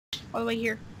All the way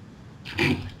here.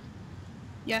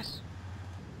 Yes.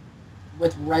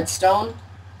 With redstone?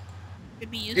 Could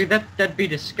be useful. Dude, that'd be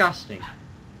disgusting.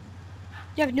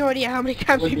 You have no idea how many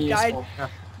times Would be we've died. useful.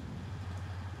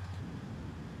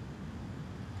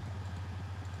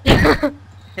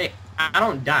 Hey, I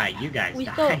don't die. You guys We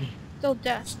die. still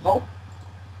dead. Oh,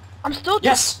 I'm still.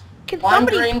 yes! Can Lime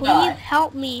somebody green please dye.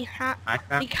 help me? I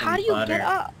found Like, some how do you butter. get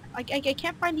up? I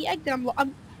can't find the egg that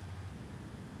I'm.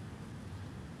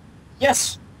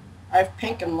 Yes! I have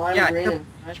pink and lime Yeah, green. you're And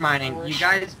branch mining. You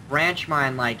guys branch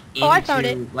mine like into Oh, I found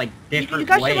it. like You different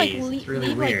guys should, ways. like, It's really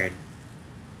leave, like- weird.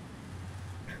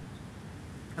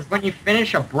 Because when you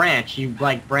finish a branch, you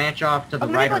like branch off to the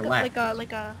I'm gonna right make or like left.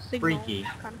 like a signal Freaky.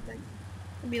 kind of thing.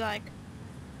 It'd be like.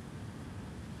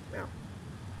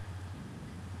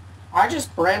 I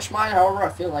just branch mine however I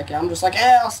feel like it. I'm just like,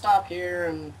 I'll stop here,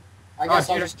 and I guess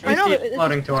I'll dude, just... I know. see it's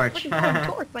floating it's torch. freaking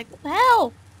floating torch. Like, what the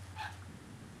hell?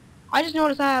 I just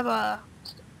noticed I have a.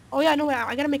 Oh yeah, no,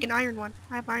 I gotta make an iron one.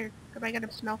 I have iron, but I gotta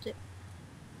smelt it.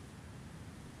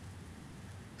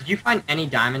 Did you find any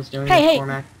diamonds doing Hey, this hey.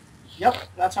 format? Yep,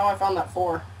 that's how I found that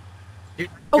 4. Dude,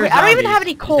 Okay, you're I don't even zombies. have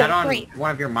any coal, Is that on great.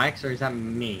 one of your mics or is that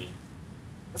me?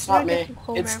 It's I'm not gonna get me. some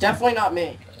coal It's now. definitely not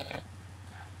me.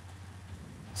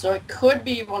 So it could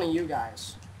be one of you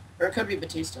guys. Or it could be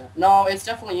Batista. No, it's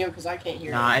definitely you, because I can't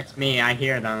hear Nah, you. it's me. I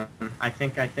hear them. I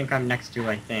think I'm next to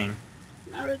a thing.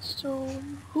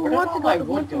 Redstone. Who Where did wants all to my go?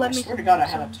 Who wood wants to go? I let me? swear to some God, I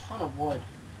had a redstone? ton of wood.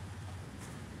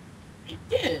 I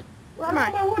did. Where Where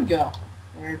am did I? my wood go?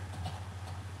 Weird.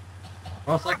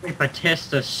 Most likely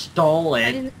Batista stole I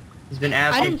it. didn't. He's been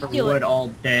asking didn't for steal wood it. all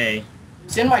day.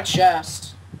 It's in my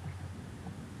chest.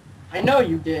 I know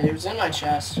you did. It was in my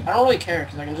chest. I don't really care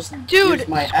because I can just Dude, use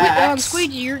my axe.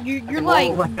 Squeegee, you're can like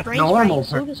roll like a brain normal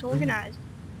so person. disorganized.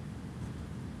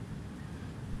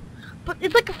 But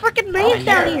it's like a freaking I maze don't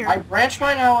down care. here. I branch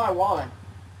mine how I want.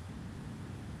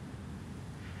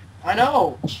 I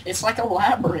know. It's like a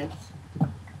labyrinth.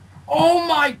 Oh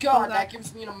my God! Okay. That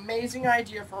gives me an amazing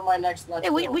idea for my next Let's Hey,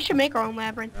 we Build. should make our own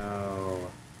labyrinth. Oh.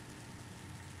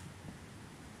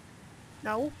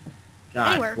 No?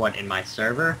 God, Anywhere. what, in my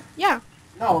server? Yeah.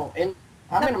 No, and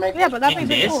I'm gonna make. Yeah, but that'd In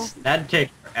be pretty cool. this? That'd take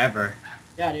forever.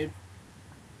 Yeah, dude.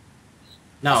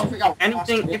 No, If we got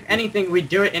if anything, we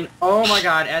do it in, oh my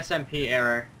God, SMP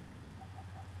error.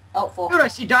 Helpful. Dude, I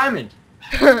see diamond!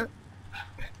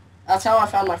 That's how I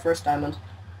found my first diamond.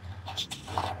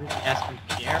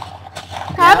 SMP error?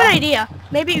 I have an idea.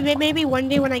 Maybe one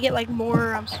day when I get like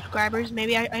more subscribers,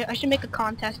 maybe I should make a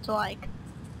contest to like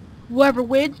whoever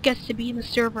wins gets to be in the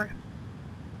server.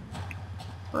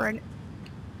 Or an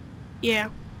yeah.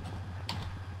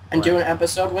 And do an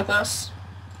episode with us.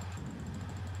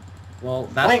 Well,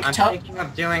 that's, Blink, I'm tell- thinking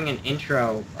of doing an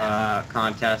intro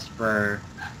contest for,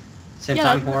 since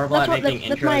Yeah, I'm horrible that's at what- making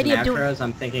that's my intros idea of and doing it. outros,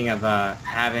 I'm thinking of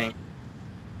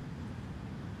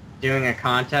doing a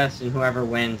contest, and whoever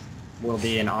wins will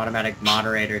be an automatic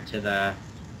moderator to the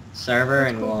server, That's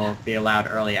and cool. will be allowed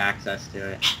early access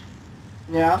to it,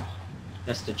 Yeah.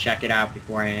 just to check it out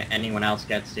before anyone else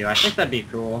gets to. I think that'd be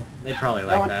cool. They'd probably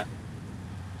like would- that.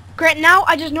 Great. Now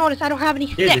I just noticed I don't have any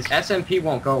Dude, sticks. this SMP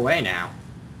won't go away now.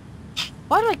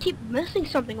 Why do I keep missing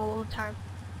something all the time?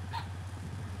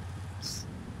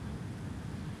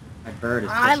 My bird is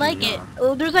I pissing like me it. off.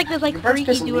 Well, there's like this like Your bird's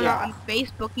freaky pissing dude me on off.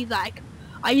 Facebook. He's like,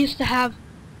 I used to have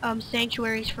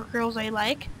sanctuaries for girls I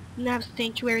like, and I have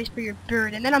sanctuaries for your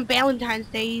bird. And then on Valentine's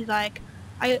Day, he's like,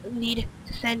 I need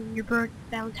to send your bird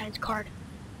Valentine's card.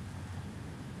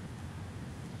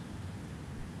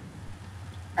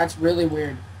 That's really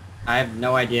weird. I have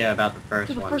no idea about the first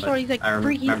So the one, first but one, he's like I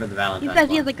freaky. remember the He Valentine's says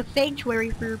he one. has like a sanctuary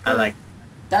for your bird. I like.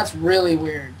 That's really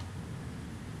weird.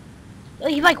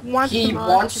 Like, he like wants He some,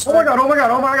 wants- Oh my God! Oh my God!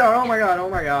 Oh my God! Oh my God! Oh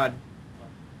my God!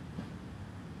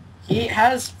 He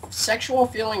has sexual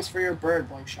feelings for your bird,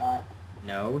 Blinkshot.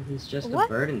 No, he's just What? a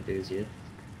bird enthusiast,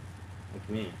 like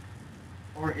me.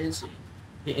 Or is he?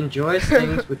 He enjoys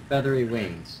things with feathery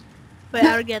wings. But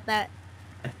I don't get that.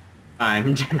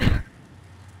 I'm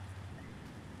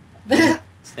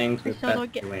things I with still feathery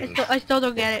don't get. wings. I still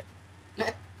don't get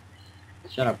it.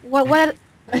 Shut up. What?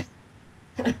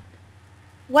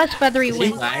 What's feathery Is he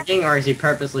wings? lagging or is he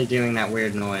purposely doing that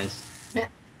weird noise?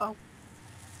 Oh.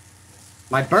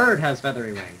 My bird has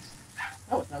feathery wings.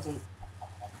 No, it doesn't.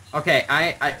 Okay,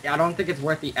 I don't think it's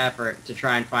worth the effort to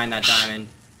try and find that diamond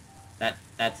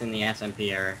that's in the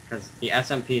SMP error, because the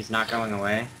SMP is not going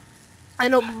away. I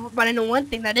know, but I know one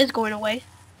thing that is going away.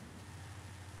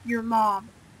 Your mom.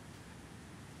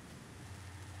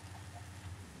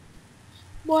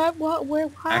 What? Where?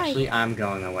 Why? Actually, I'm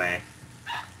going away.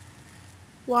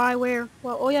 Why? Where?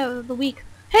 Well, oh yeah, the week.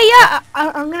 Hey, yeah,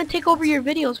 I'm gonna take over your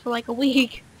videos for like a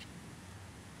week.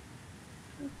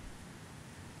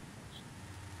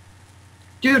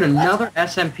 Dude, another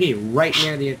SMP right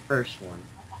near the first one.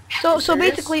 So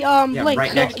serious? basically, Yeah, Blink, right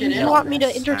so next to you it. want me to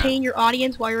Yes. entertain your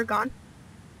audience while you're gone?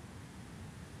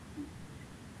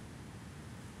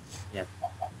 Yes.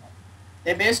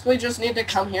 They basically just need to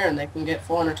come here and they can get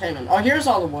full entertainment. Oh, here's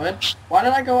all the wood. Why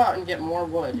did I go out and get more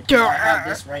wood? Durr. I have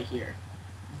this right here.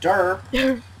 Derp.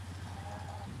 Derp.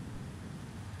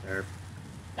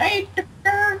 Hey, good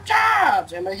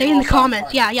jobs. And Say in the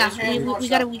comments, yeah. Raise your hand if you want We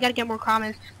South gotta get more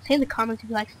comments. Say in the comments if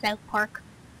you like South Park.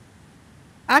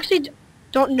 I actually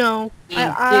don't know.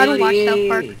 I don't watch South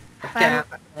Park.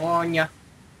 California.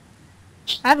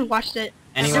 I haven't watched it.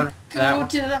 Anyone? That Go one?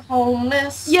 to the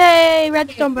homeless. Yay,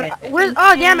 redstone butter. Where's?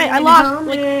 Oh damn it! I lost.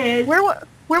 Like,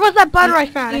 where was that butter I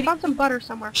found? I found some butter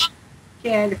somewhere.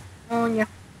 California.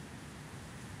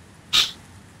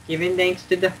 Giving thanks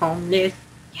to the homeless.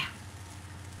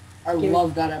 I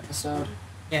love that episode.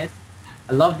 Yes.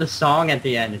 I love the song at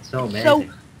the end. It's so It's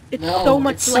amazing. It's No, so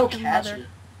much it's so like the catchy. mother.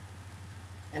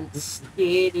 And It's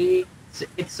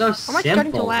so starting to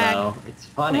simple lag. though. It's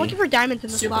I'm funny. looking for diamonds in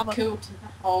this super lava. cool to the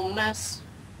homeless.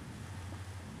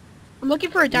 I'm looking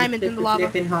for a diamond in the lava.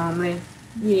 Living homeless.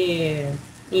 Yeah.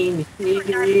 In the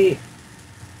city.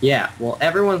 Yeah. Well,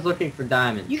 everyone's looking for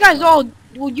diamonds. You guys all,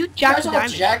 well, you You jacked guys the all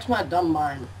diamond. jacked my dumb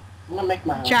mind. I'm gonna make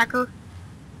my own. Jacker.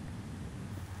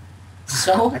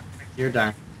 So? You're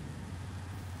done.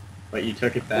 But you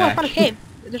took it Oh, I back. found a cave.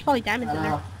 There's probably diamonds I in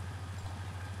there. know.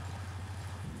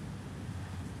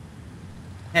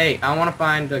 Hey, I want to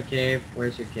find a cave.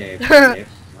 Where's your cave? Cave?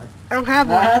 What? I don't have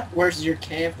one. What? Where's your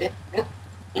cave? Hey,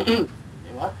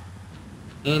 what?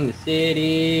 In the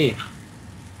city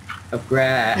of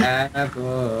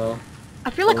gravel. I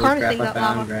feel like Holy harnessing crap, I that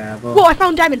found lava. gravel. Whoa, I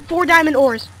found diamond. 4 diamond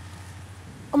ores.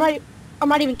 I'm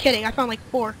not even kidding. I found like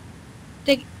 4.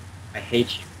 I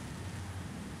hate you.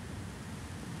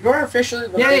 You're officially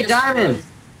the Yay, biggest diamonds!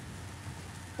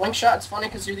 Blinkshot, it's funny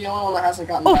because you're the only one that hasn't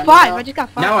gotten Oh, diamond 5. now. I just got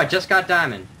 5. No, I just got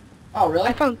diamond. Oh, really?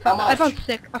 I found How much?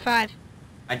 6. A 5.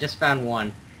 I just found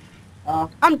one. I'm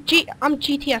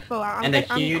GTFO. And a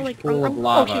huge pool of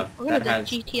lava Oh, shoot. I'm gonna that do has-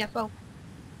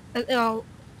 GTFO.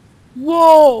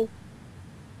 Whoa!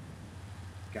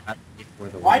 God, for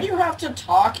the Why win. do you have to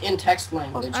talk in text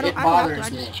language? I It don't have bothers to. I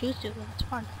me. just choose to. It's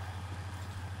fun.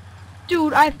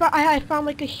 Dude, I found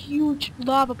like a huge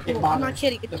lava pool. I'm not bothers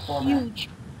kidding. the It's format. huge.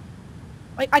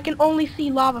 Like I can only see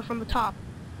lava from the top.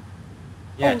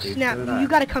 Yeah, Oh dude, snap! so did I. You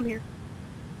gotta come here.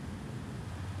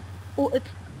 Oh, it's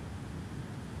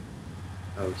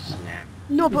Oh snap.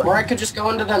 no, but Or I could just go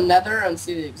into the nether and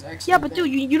see the exact same yeah, but thing.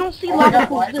 dude, you don't see Oh my lava God,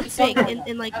 why pools is this it so big hard?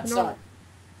 in like That's normal.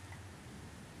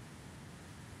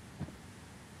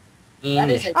 In That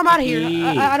the is a- I'm out of here. city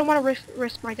I don't want to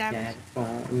risk my diamonds.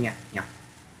 California. Yeah.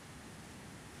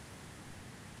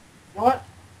 You know what?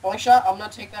 Blinkshot, I'm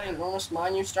gonna take that enormous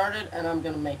mine you started and I'm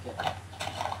gonna make it.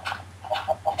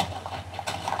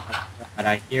 But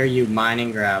I hear you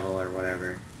mining gravel or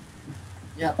whatever.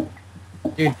 Yep.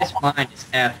 Dude, this mine is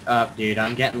effed up, dude.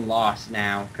 I'm getting lost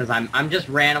now. Because I'm just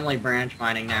randomly branch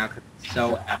mining now because it's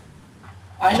so effed.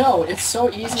 I know, it's so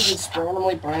easy to just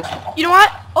randomly branch. You know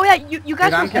what? Oh yeah, you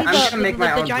guys Dude, I'm will see gonna make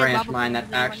my own giant branch lava mine pools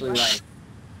that's in one actually go. like...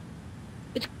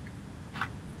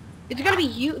 It's gonna be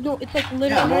huge. No, it's like Yeah,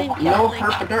 literally no like,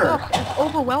 herpader. oh, it's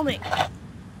overwhelming.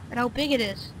 And how big it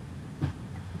is.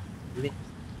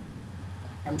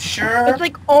 I'm sure. It's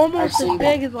like almost I've as seen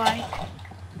big as like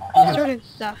certain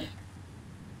stuff.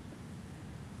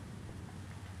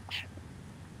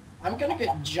 I'm gonna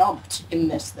get jumped in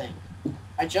this thing.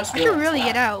 I just I should realized really that.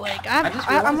 get out. Like I just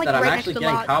I'm realized like that I'm right next actually to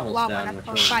getting lava. cobblestone, And I which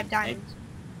found will 5 make- diamonds.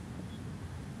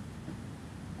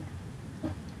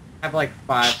 I have like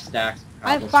 5 stacks of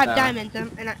I have 5 cobblestone. diamonds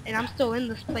and I'm still in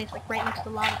this place, like right next to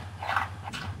lava.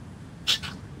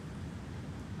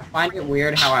 I find it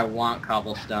weird how I want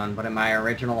cobblestone, but in my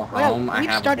original Well, home, I we've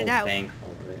have a started whole out. bank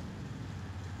full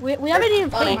of it. We haven't even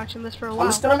Funny. played much in this for a I'm while.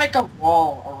 just gonna make a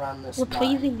wall around this. We're line.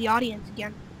 pleasing the audience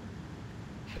again.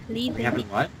 We Pleasing. haven't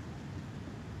what?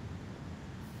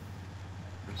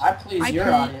 I please I your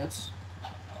please- audience.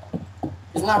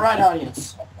 Isn't that right,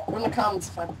 audience? Put in the comments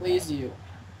if I please you.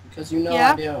 Because you know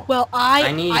Yeah? I do. Well,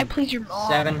 I need I please your mom.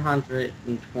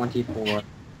 724.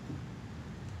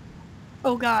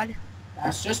 Oh god.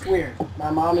 That's just weird.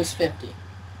 My mom is 50.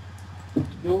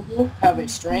 You have a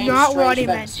strange, Not what strange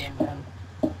I medicine, man.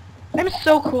 I'm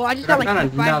so cool. I just got I've like done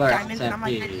 5 another diamonds and I'm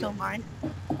like, SMP. that's so mine.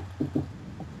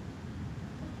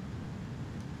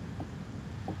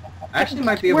 I actually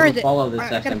might be able Where is to it? follow this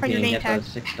Alright, I gotta SMP find your and name get tag. those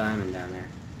 6 diamond down there.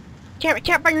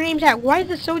 Can't find your name tag. Why is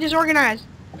this so disorganized?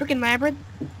 Freaking labyrinth.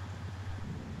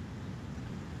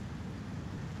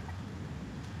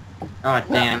 Oh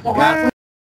damn. No. Well,